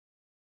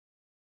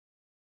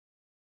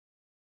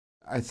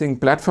I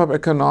think platform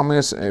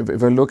economics,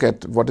 if I look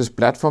at what is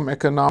platform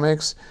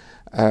economics,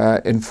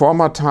 in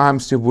former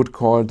times you would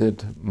call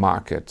it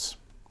markets,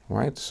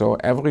 right? So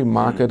every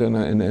market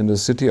in the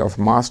city of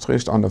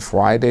Maastricht on a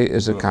Friday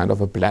is a kind of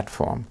a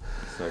platform.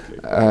 Exactly.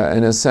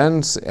 In a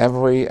sense,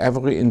 every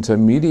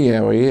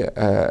intermediary,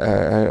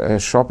 a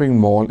shopping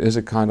mall is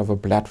a kind of a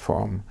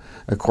platform.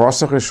 A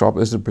grocery shop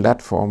is a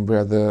platform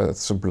where the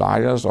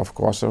suppliers of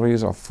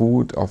groceries, of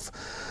food, of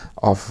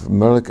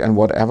milk and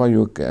whatever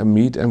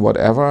meat and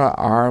whatever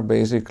are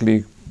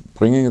basically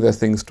bringing the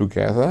things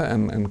together,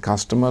 and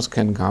customers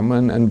can come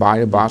and buy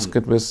a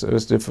basket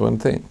with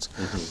different things.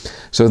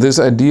 So this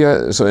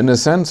idea, so in a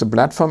sense,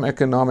 platform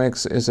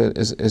economics is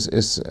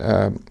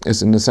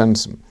in a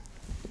sense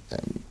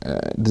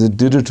the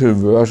digital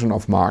version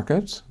of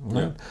markets,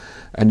 right? Yeah.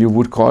 And you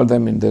would call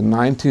them in the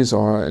 90s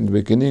or in the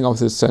beginning of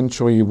this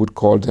century, you would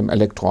call them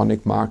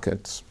electronic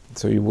markets.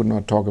 So you would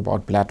not talk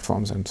about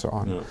platforms and so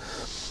on. Yeah.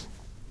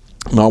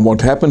 Now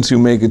what happens, you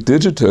make it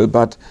digital,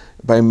 but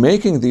by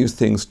making these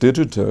things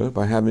digital,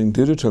 by having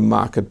digital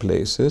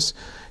marketplaces,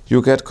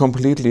 you get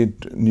completely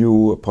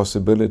new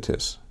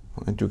possibilities.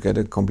 And you get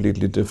a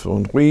completely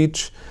different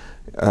reach.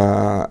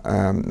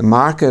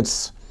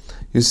 Markets,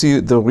 you see,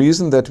 the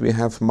reason that we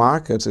have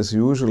markets is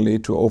usually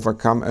to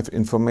overcome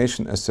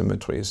information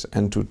asymmetries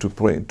and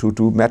to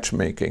do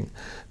matchmaking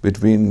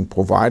between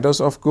providers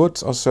of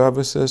goods or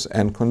services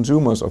and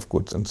consumers of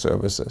goods and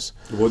services.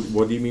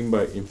 What do you mean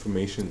by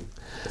information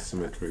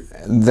asymmetry?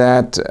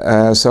 That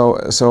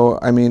so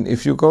I mean,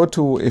 if you go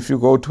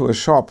to a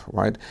shop,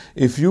 right?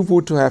 If you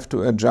would have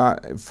to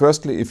adjust,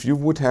 firstly, if you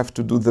would have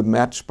to do the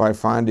match by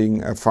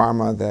finding a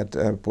farmer that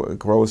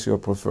grows your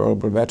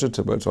preferable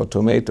vegetables or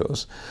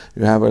tomatoes,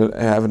 you have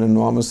an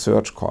enormous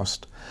search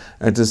cost.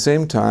 At the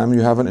same time,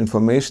 you have an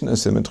information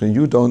asymmetry.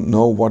 You don't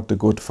know what the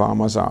good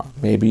farmers are.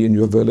 Maybe in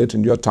your village,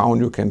 in your town,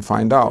 you can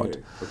find out.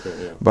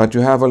 Okay, yeah. But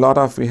you have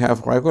we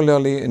have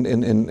regularly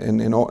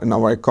in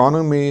our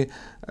economy,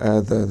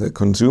 the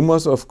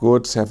consumers of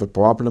goods have a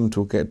problem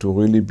to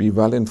really be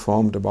well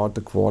informed about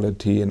the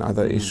quality and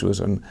other issues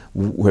and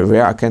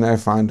where can I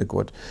find the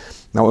good.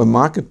 Now a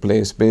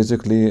marketplace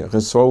basically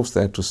resolves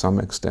that to some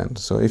extent.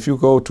 So if you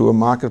go to a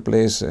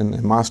marketplace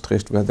in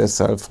Maastricht where they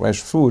sell fresh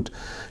food,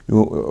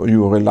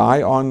 you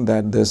rely on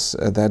that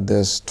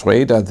this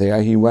trader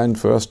there, he went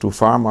first to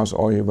farmers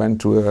or he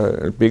went to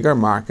a bigger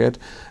market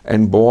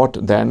and bought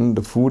then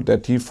the food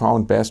that he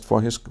found best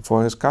for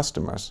his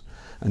customers.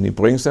 And he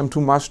brings them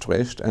to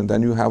Maastricht, and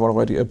then you have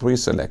already a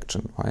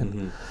pre-selection, right?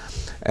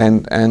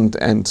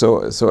 And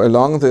so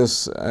along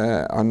this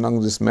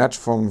match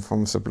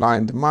from supply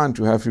and demand,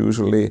 you have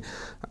usually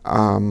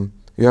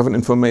you have an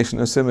information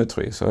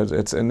asymmetry. So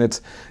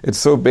it's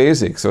so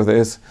basic. So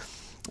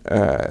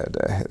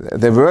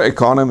there were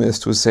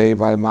economists who say,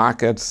 well,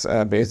 markets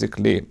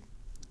basically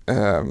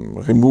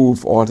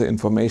remove all the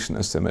information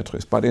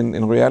asymmetries, but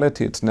in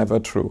reality it's never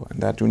true,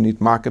 and that you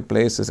need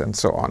marketplaces and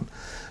so on.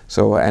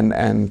 So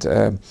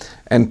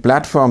and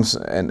platforms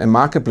and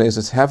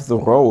marketplaces have the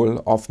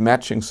role of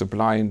matching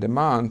supply and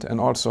demand, and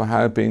also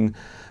helping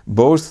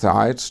both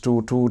sides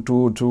to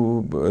do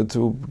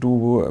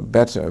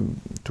better,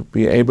 to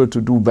be able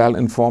to do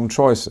well-informed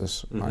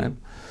choices, right?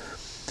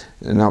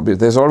 Now,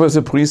 there's always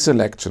a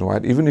pre-selection,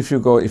 right? Even if you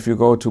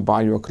go to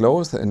buy your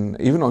clothes, and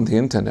even on the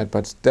internet,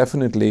 but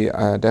definitely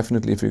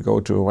if you go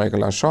to a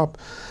regular shop,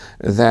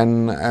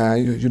 then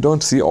you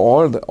don't see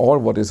all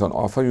what is on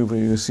offer.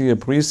 You see a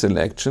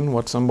pre-selection,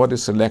 what somebody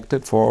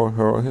selected for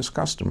her or his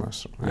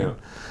customers, right? Yeah.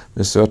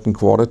 With certain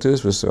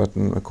qualities,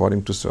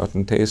 according to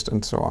certain taste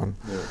and so on.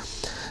 Yeah.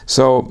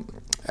 So.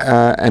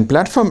 And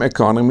platform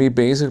economy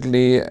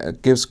basically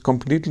gives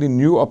completely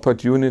new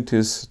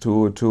opportunities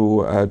to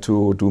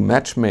do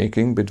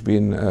matchmaking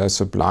between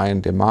supply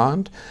and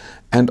demand,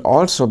 and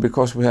also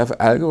because we have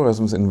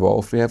algorithms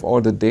involved, we have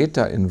all the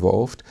data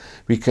involved,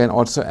 we can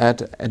also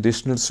add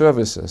additional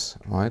services,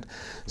 right?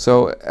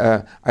 So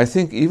I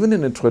think even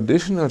in a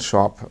traditional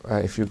shop,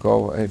 if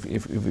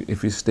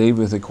you stay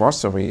with a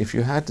grocery, if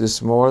you had this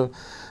small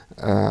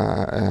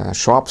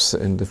shops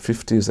in the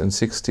 50s and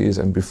 60s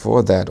and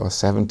before that, or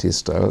 70s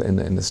still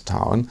in this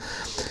town,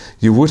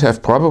 you would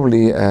have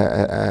probably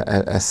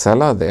a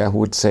seller there who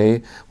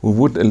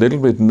would a little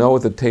bit know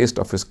the taste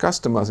of his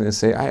customers, and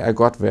say, I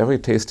got very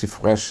tasty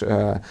fresh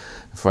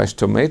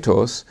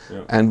tomatoes,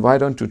 yeah. And why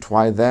don't you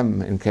try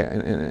them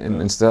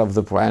instead of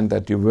the brand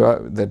that you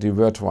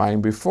were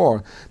trying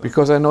before?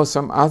 Because I know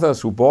some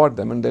others who bought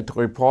them and that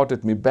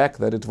reported me back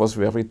that it was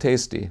very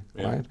tasty,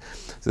 yeah. Right?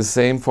 The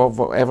same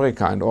for every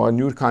kind, or a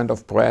new kind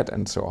of bread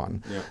and so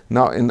on. Yeah.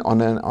 Now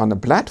on a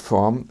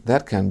platform,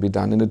 that can be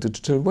done in a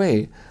digital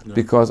way, yeah.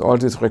 Because all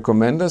these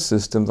recommender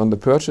systems on the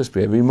purchase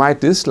page, we might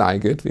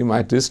dislike it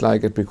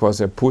because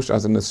they push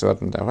us in a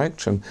certain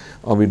direction,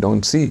 or we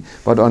don't see.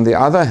 But on the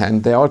other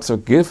hand, they also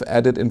give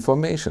added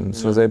information.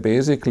 So they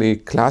basically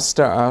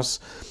cluster us.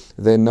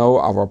 they know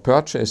our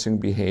purchasing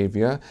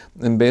behavior,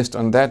 and based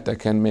on that they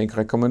can make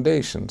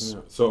recommendations.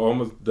 Yeah. So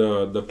almost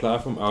the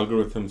platform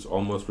algorithms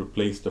almost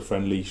replace the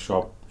friendly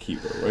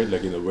shopkeeper, right?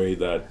 Like in a way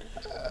that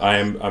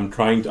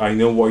I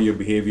know what your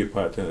behavior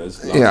pattern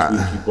is. Last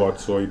week you bought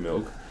soy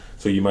milk,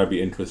 so you might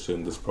be interested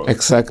in this product.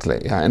 Exactly.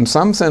 Yeah. In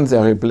some sense,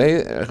 they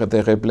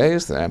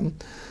replace them,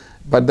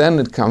 but then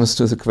it comes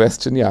to the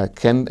question: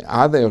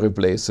 are they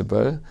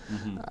replaceable?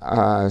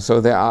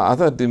 So there are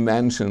other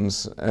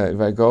dimensions. If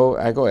I go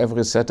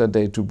every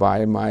Saturday to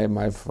buy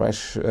my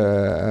fresh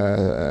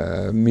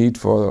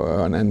meat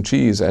and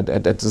cheese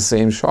at the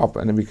same shop,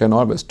 and we can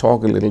always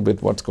talk a little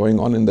bit what's going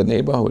on in the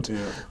neighborhood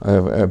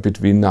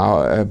between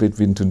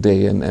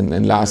today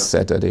and last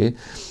Saturday.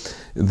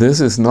 This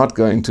is not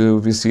going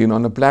to be seen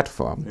on a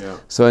platform. Yeah.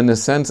 So in a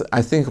sense,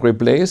 I think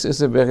replace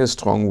is a very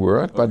strong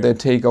word, but they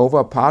take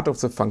over part of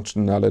the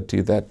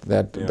functionality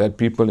that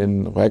people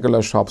in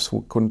regular shops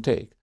couldn't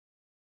take.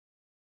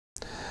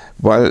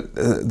 Well,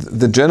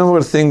 the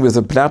general thing with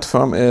a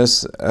platform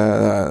is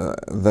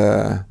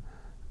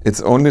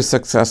it's only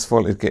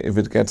successful if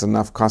it gets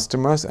enough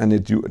customers,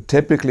 and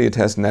typically it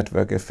has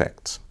network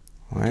effects,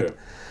 right? Okay.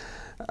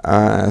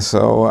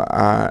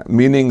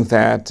 Meaning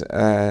that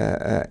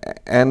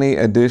any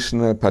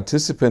additional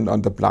participant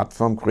on the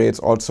platform creates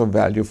also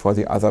value for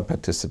the other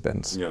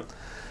participants. Yeah.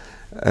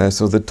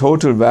 So the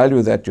total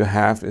value that you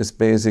have is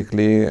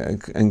basically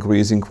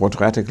increasing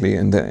quadratically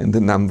in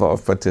the number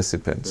of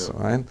participants,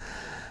 right?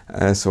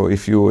 So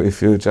if you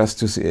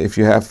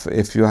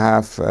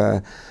have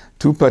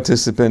two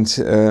participants,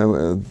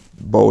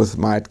 both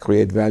might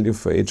create value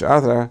for each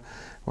other.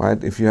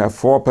 Right? If you have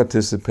 4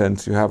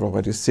 participants, you have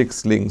already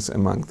 6 links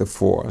among the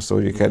 4, so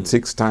you get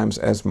 6 times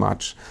as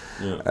much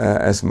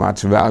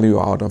value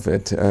out of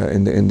it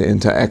in the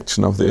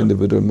interaction of the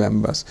individual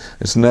members.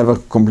 It's never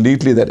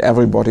completely that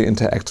everybody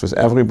interacts with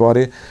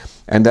everybody,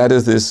 and that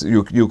is this: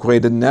 you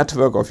create a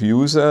network of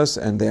users,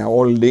 and they are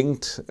all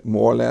linked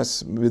more or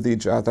less with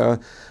each other.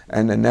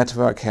 And a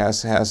network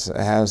has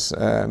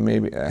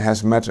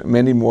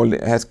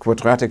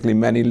quadratically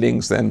many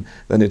links than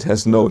it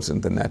has nodes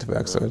in the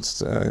network. So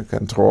it's you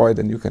can draw it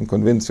and you can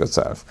convince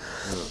yourself.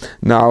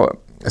 Now,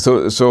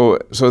 so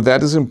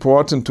that is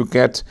important to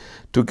get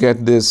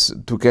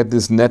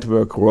this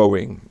network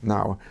growing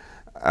now.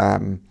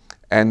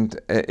 And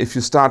if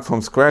you start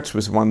from scratch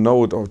with 1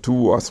 node or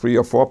 2 or 3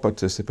 or 4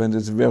 participants,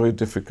 it's very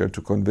difficult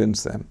to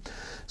convince them.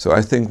 So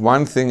I think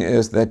one thing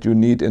is that you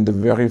need in the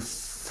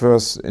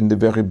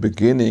very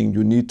beginning,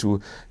 you need to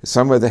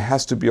somewhere there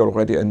has to be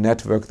already a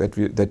network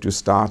that you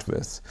start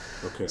with.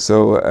 Okay.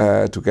 So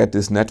to get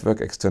this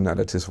network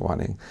externalities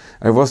running.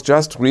 I was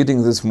just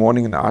reading this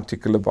morning an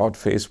article about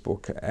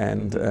Facebook,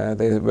 and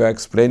they were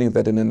explaining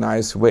that in a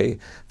nice way.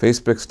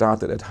 Facebook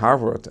started at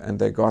Harvard, and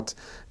they got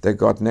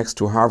next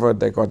to Harvard,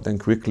 they got then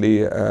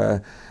quickly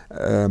all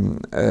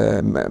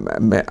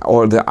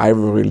the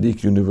Ivy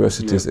League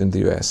universities in the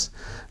US.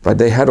 But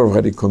they had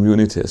already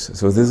communities.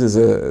 So this is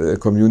a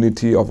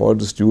community of all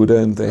the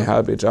students. They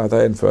help each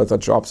other in further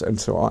jobs and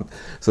so on.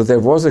 So there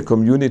was a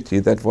community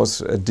that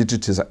was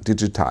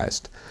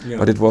digitized,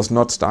 but it was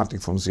not starting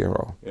from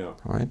zero. Yeah.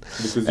 Right?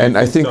 Because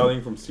I think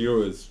starting from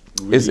zero is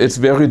really it's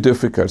very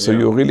difficult. So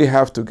you really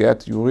have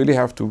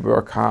to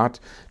work hard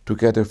to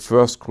get a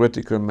first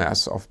critical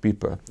mass of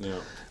people. Yeah.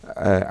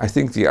 I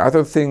think the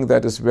other thing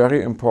that is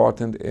very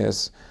important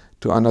is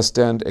to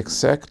understand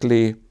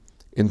exactly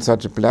in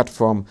such a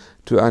platform,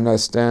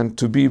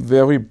 to be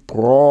very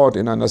broad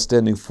in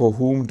understanding for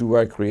whom do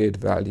I create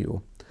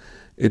value.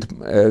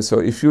 So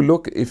if you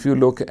look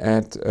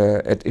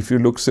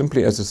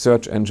simply as a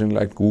search engine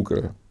like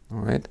Google,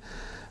 right?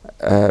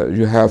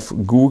 You have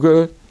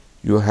Google,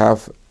 you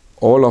have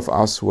all of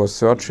us who are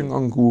searching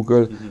on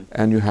Google,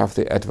 and you have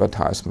the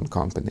advertisement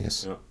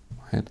companies,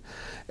 right?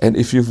 And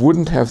if you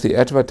wouldn't have the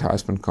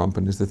advertisement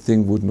companies, the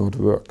thing would not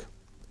work.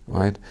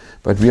 Right,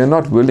 but we are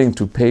not willing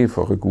to pay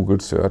for a Google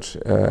search,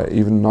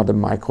 even not a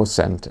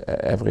microcent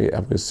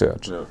every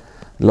search. Yeah.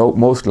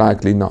 Most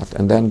likely not,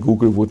 and then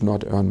Google would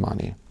not earn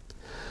money.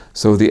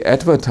 So the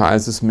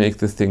advertisers make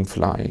the thing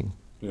flying.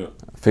 Yeah.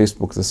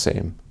 Facebook the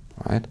same,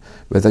 right?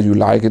 Whether you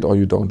like it or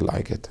you don't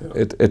like it,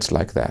 it's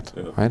like that,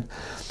 right?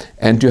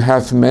 And you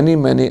have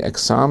many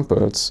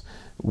examples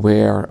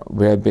where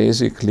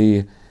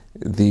basically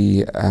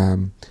you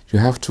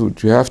have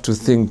to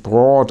think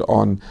broad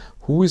on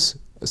who is.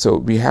 So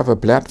we have a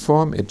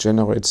platform, it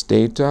generates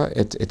data,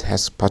 it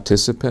has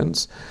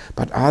participants,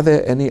 but are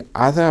there any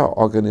other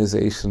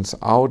organizations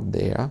out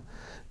there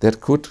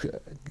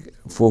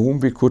for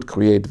whom we could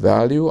create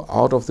value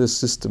out of this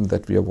system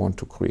that we want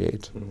to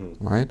create,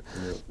 right?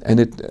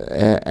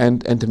 Yeah.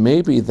 And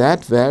maybe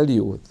that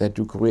value that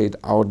you create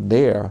out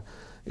there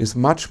is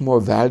much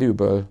more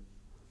valuable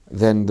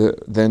than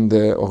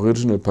the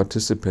original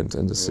participant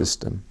in the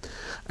system.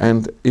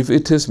 And if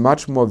it is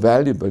much more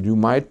valuable, you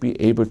might be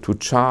able to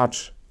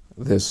charge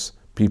these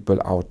people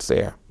out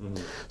there.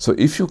 So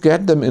if you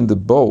get them in the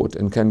boat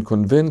and can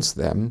convince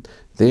them,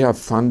 they are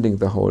funding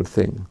the whole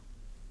thing,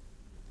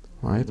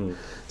 right?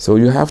 So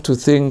you have to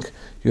think,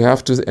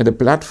 and the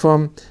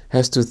platform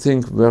has to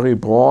think very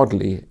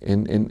broadly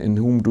in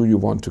whom do you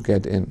want to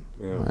get in,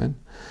 right?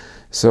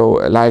 So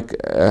like,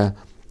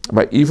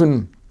 but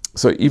even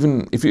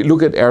if you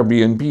look at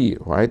Airbnb,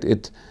 right,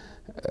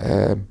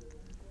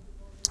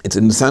 it's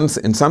in some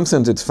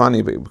sense it's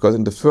funny because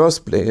in the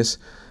first place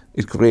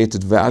it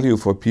created value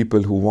for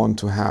people who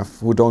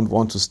don't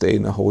want to stay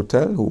in a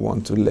hotel, who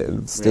want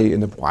to stay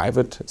in a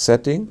private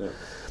setting.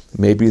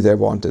 Maybe they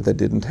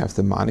didn't have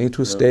the money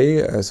to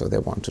stay, so they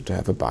wanted to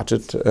have a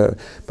budget,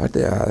 but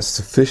there are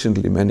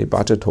sufficiently many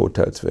budget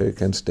hotels where you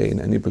can stay in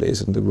any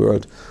place in the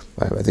world,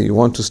 whether you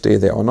want to stay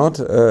there or not.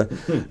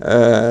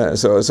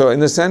 So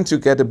in a sense you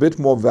get a bit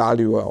more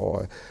value,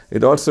 or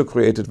it also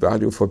created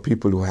value for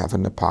people who have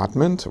an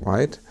apartment,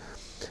 right?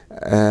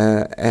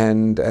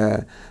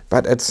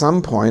 But at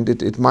some point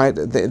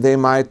they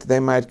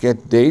might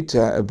get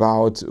data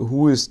about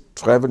who is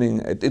traveling.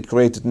 It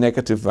created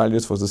negative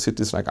values for the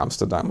cities like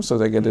Amsterdam, so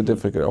they get a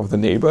difficult of the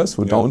neighbors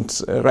who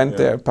don't rent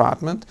their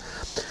apartment.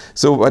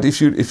 So, but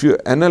if you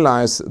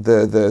analyze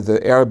the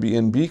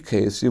Airbnb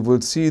case, you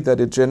will see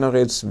that it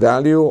generates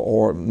value,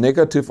 or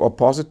negative or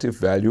positive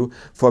value,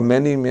 for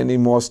many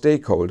more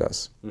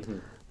stakeholders.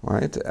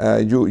 Right?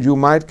 You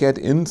might get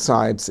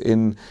insights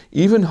in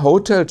even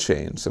hotel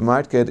chains. You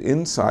might get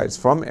insights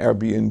from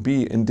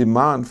Airbnb in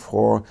demand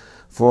for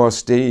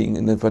staying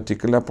in a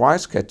particular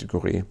price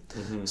category.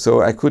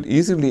 So I could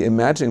easily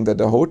imagine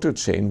that a hotel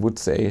chain would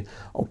say,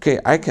 okay,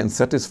 I can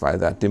satisfy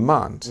that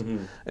demand.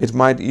 It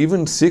might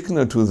even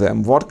signal to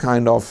them what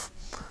kind of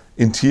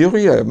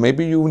interior.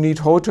 Maybe you need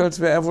hotels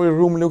where every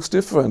room looks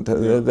different,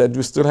 that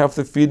you still have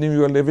the feeling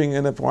you are living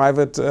in a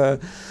private,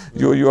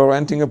 you are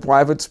renting a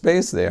private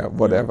space there,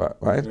 whatever,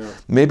 right?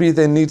 Maybe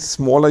they need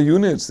smaller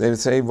units. They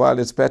say, well,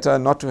 it's better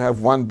not to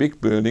have one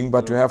big building,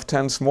 but to have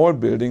 10 small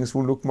buildings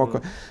who look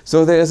more.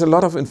 So there is a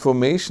lot of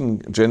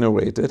information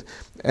generated,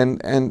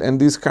 and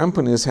these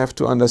companies have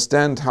to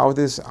understand how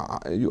this,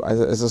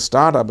 as a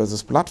startup, as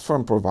a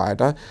platform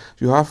provider,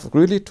 you have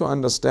really to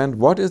understand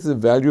what is the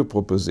value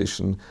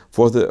proposition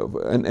for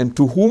and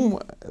to whom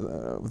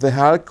the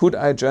hell could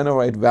I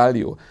generate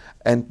value?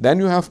 And then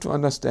you have to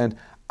understand,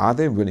 are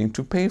they willing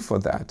to pay for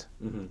that?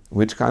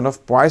 Which kind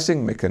of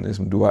pricing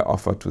mechanism do I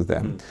offer to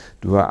them?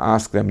 Do I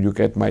ask them, you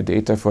get my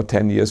data for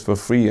 10 years for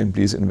free and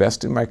please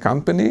invest in my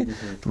company?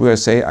 Do I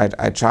say,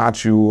 I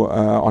charge you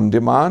on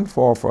demand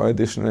for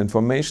additional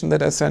information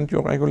that I send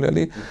you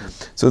regularly?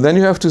 So then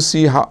you have to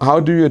see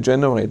how do you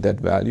generate that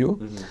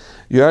value?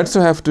 You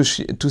also have to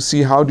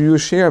see how do you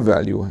share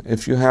value.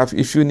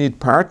 If you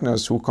need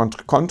partners who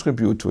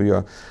contribute to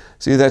your,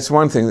 see, that's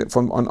one thing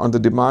on the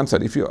demand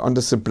side. If you're on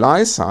the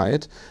supply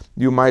side,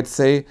 you might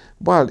say,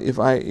 well,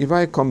 if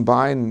I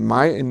combine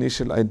my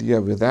initial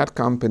idea with that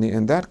company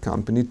and that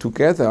company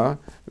together,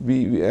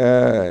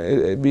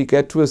 we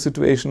get to a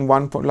situation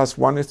 1 +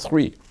 1 is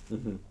 3.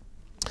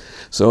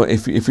 So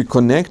if we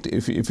connect,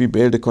 if we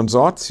build a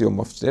consortium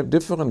of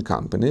different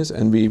companies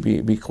and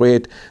we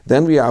create,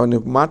 then we are in a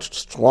much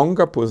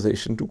stronger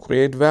position to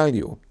create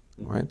value,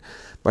 right?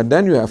 But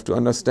then you have to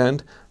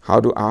understand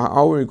how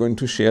are we going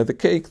to share the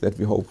cake that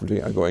we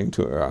hopefully are going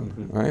to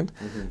earn, right?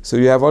 So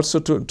you have also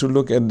to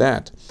look at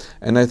that.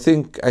 And I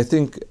think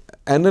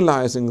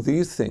analyzing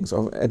these things,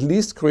 or at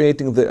least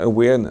creating the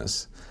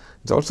awareness,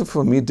 it's also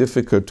for me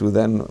difficult to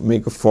then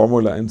make a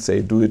formula and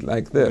say, do it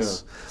like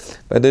this.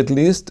 But at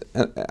least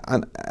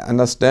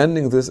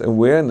understanding this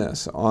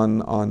awareness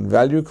on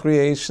value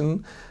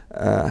creation,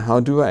 how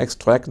do I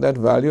extract that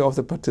value of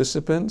the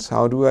participants?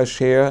 How do I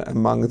share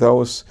among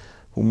those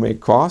who make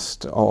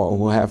cost or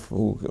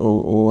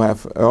who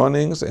have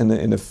earnings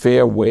in a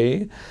fair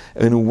way,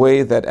 in a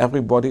way that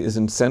everybody is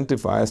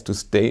incentivized to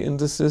stay in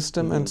the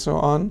system and so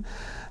on?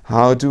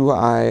 How do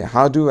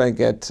I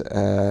get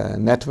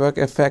network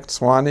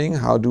effects running?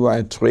 How do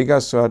I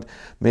trigger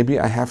maybe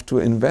I have to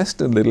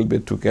invest a little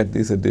bit to get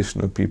these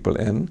additional people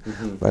in,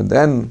 but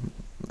then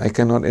I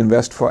cannot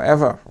invest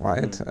forever,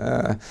 right?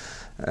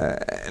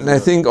 And I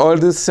think all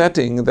this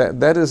setting,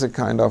 that is a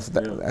kind of,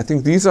 I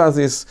think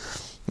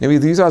maybe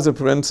these are the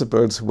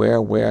principles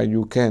where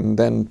you can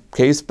then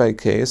case by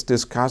case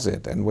discuss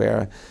it, and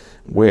where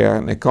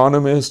an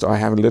economist, or I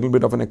have a little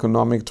bit of an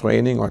economic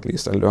training, or at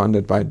least I learned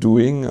it by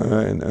doing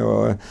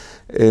over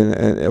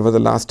the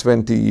last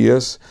 20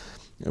 years,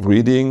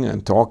 reading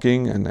and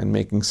talking and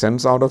making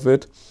sense out of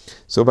it.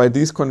 So by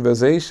these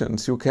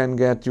conversations, you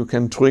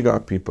can trigger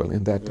people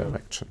in that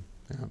direction.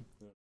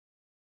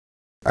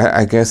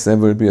 I guess there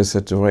will be a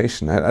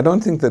saturation. I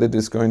don't think that it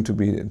is going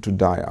to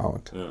die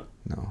out. No.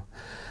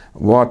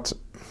 What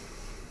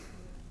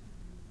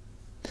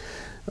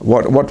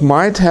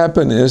might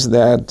happen is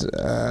that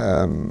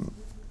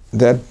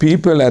that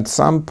people at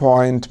some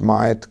point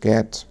might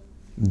get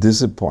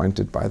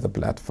disappointed by the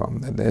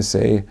platform. That they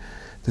say,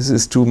 this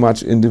is too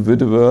much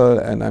individual,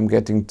 and I'm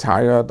getting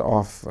tired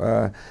of.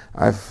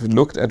 I've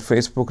looked at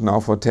Facebook now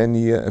for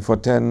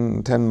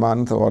 10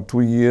 months or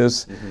 2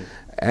 years,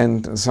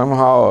 And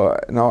somehow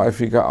now I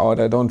figure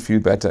out I don't feel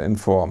better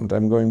informed.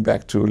 I'm going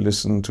back to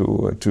listen to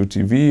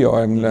TV,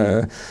 or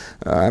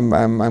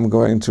I'm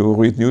going to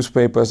read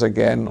newspapers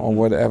again or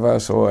whatever.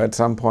 So at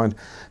some point,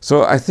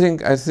 so I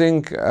think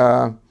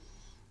there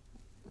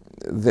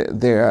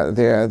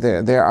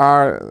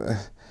are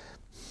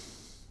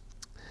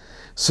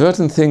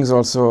certain things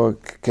also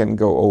can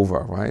go over,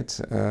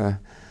 right?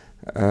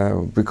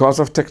 Because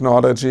of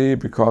technology,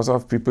 because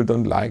of people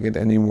don't like it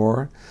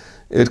anymore.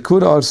 It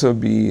could also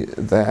be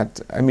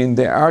that, I mean,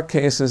 there are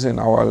cases in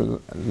our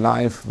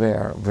life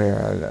where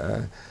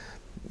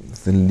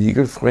the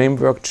legal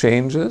framework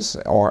changes,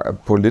 or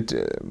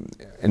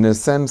in a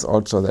sense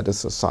also that a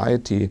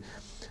society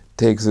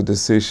takes a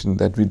decision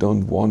that we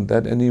don't want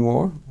that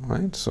anymore,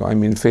 right? So I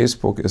mean,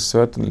 Facebook is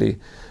certainly,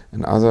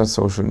 and other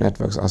social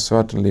networks are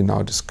certainly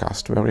now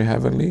discussed very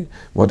heavily.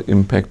 What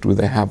impact do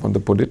they have on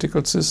the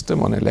political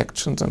system, on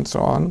elections and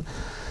so on?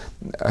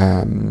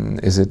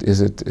 Is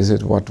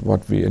it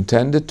what we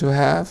intended to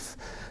have?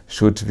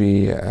 Should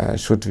we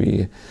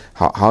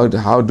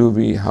how do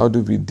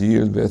we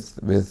deal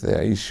with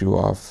the issue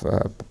of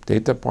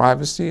data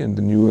privacy and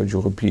the new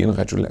European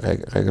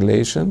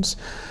regulations?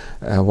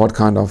 What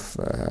kind of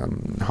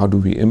how do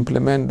we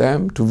implement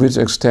them? To which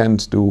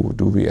extent do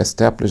we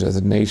establish as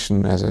a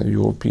nation, as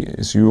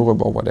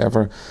Europe or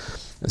whatever,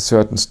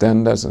 certain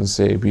standards and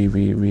say we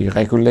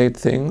regulate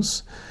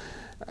things?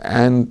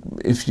 And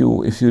if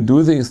you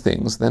do these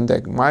things, then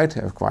they might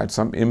have quite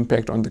some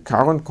impact on the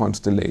current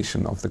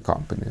constellation of the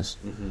companies.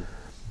 Mm-hmm.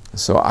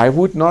 So I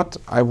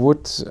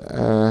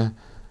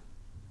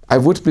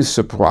would be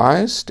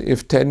surprised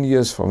if 10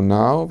 years from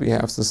now we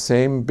have the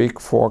same big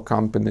 4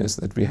 companies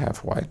that we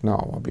have right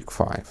now, or big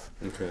 5.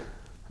 Okay.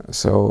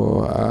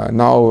 So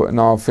now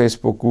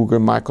Facebook, Google,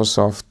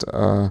 Microsoft,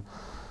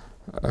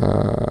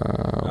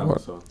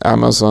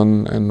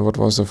 Amazon, and what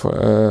was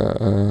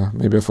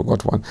maybe I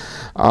forgot one,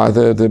 are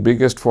the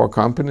biggest 4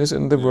 companies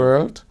in the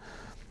world.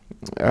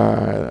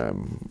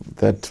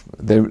 That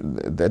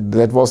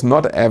was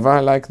not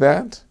ever like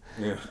that.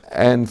 Yeah.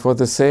 And for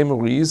the same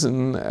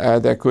reason,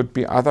 there could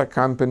be other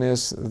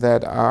companies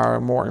that are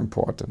more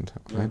important.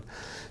 Right? Yeah.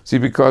 See,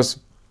 because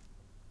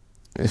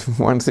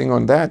one thing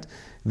on that,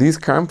 these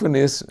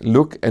companies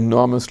look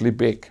enormously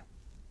big,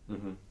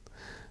 mm-hmm.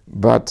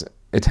 but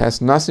it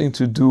has nothing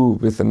to do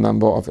with the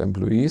number of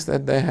employees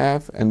that they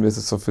have and with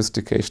the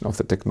sophistication of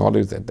the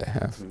technology that they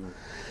have. Mm-hmm.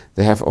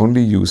 They have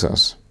only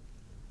users.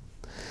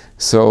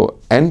 So,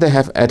 and they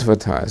have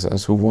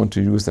advertisers who want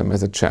to use them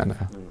as a channel.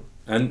 Mm.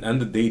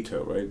 And the data,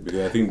 right?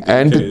 Because I think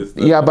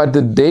but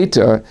the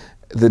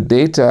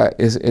data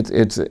is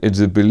it's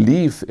a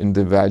belief in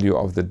the value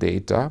of the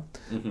data,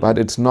 mm-hmm. but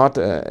it's not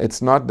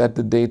that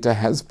the data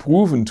has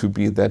proven to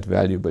be that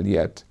valuable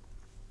yet.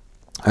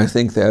 I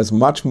think there's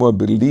much more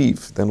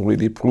belief than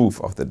really proof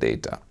of the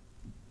data.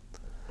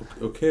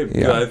 Okay,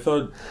 yeah. I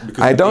thought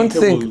because I don't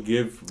think will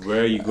give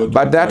where you go.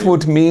 But that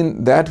would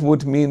mean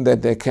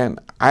that they can.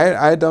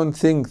 I don't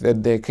think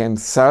that they can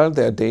sell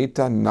their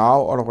data now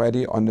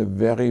already on a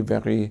very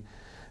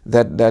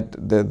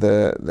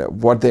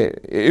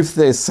if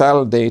they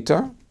sell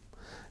data,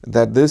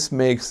 that this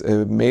makes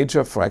a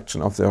major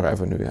fraction of their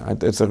revenue.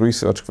 It's a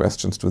research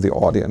questions to the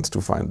audience to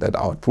find that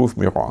out. Prove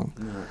me wrong.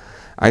 Yeah.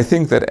 I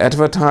think that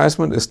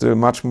advertisement is still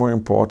much more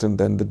important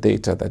than the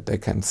data that they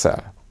can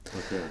sell.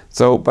 Okay.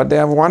 So, but they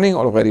are running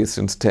already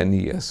since 10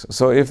 years.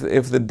 So, if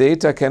the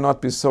data cannot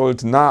be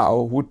sold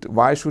now,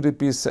 why should it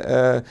be?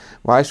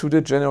 Why should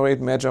it generate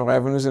major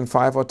revenues in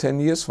 5 or 10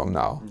 years from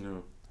now?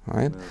 No.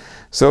 Right. No.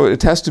 So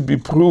it has to be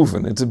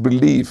proven. It's a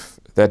belief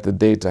that the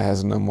data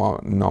has an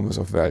enormous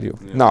of value.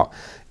 Yeah. Now,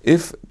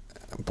 if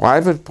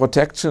private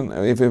protection,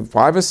 if a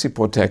privacy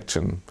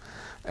protection.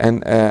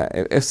 And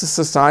if the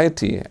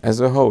society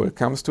as a whole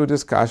comes to a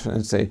discussion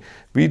and say,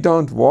 we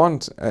don't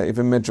want, if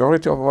a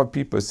majority of our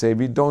people say,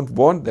 we don't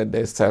want that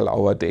they sell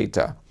our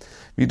data,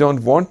 we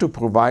don't want to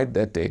provide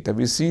that data,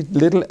 we see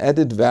little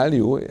added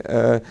value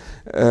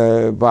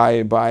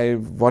by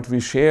what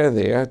we share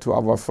there to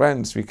our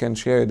friends, we can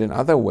share it in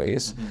other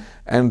ways, mm-hmm.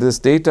 and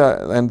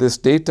this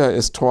data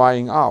is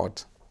trying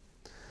out.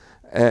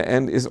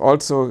 And is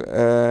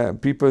also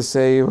people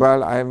say,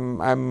 well,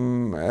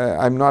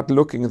 I'm not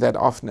looking that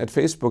often at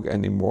Facebook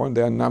anymore.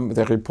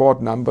 They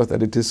report numbers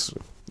that it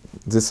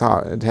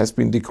has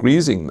been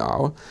decreasing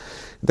now.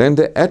 Then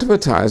the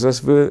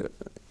advertisers will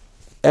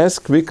as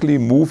quickly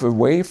move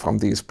away from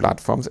these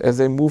platforms as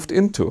they moved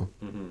into.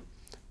 Mm-hmm.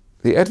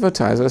 The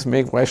advertisers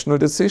make rational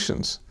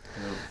decisions.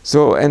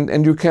 So,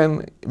 and you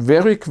can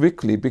very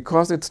quickly,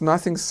 because it's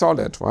nothing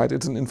solid, right?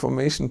 It's an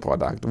information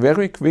product.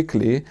 Very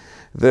quickly,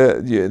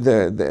 the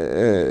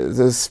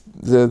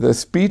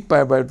speed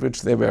by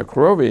which they were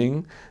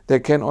growing, there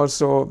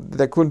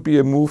could be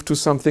a move to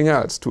something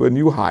else, to a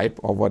new hype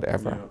or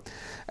whatever, yeah.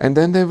 And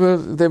then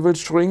they will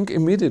shrink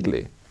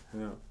immediately.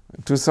 Yeah.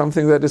 To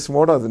something that is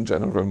smaller than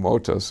General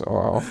Motors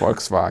or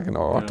Volkswagen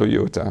or yeah.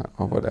 Toyota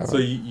or whatever. So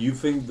you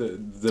think the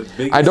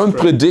biggest... I don't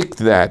predict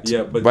that.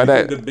 Yeah, but you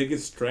think the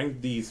biggest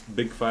strength these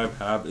big 5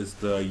 have is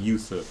the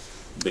user.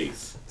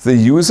 base? The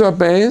user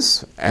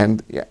base and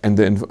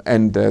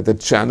the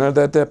channel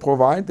that they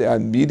provide. They are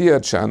media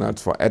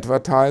channels for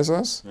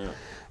advertisers,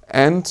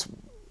 and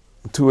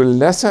to a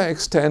lesser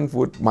extent,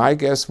 my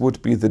guess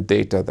would be the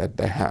data that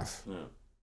they have. Yeah.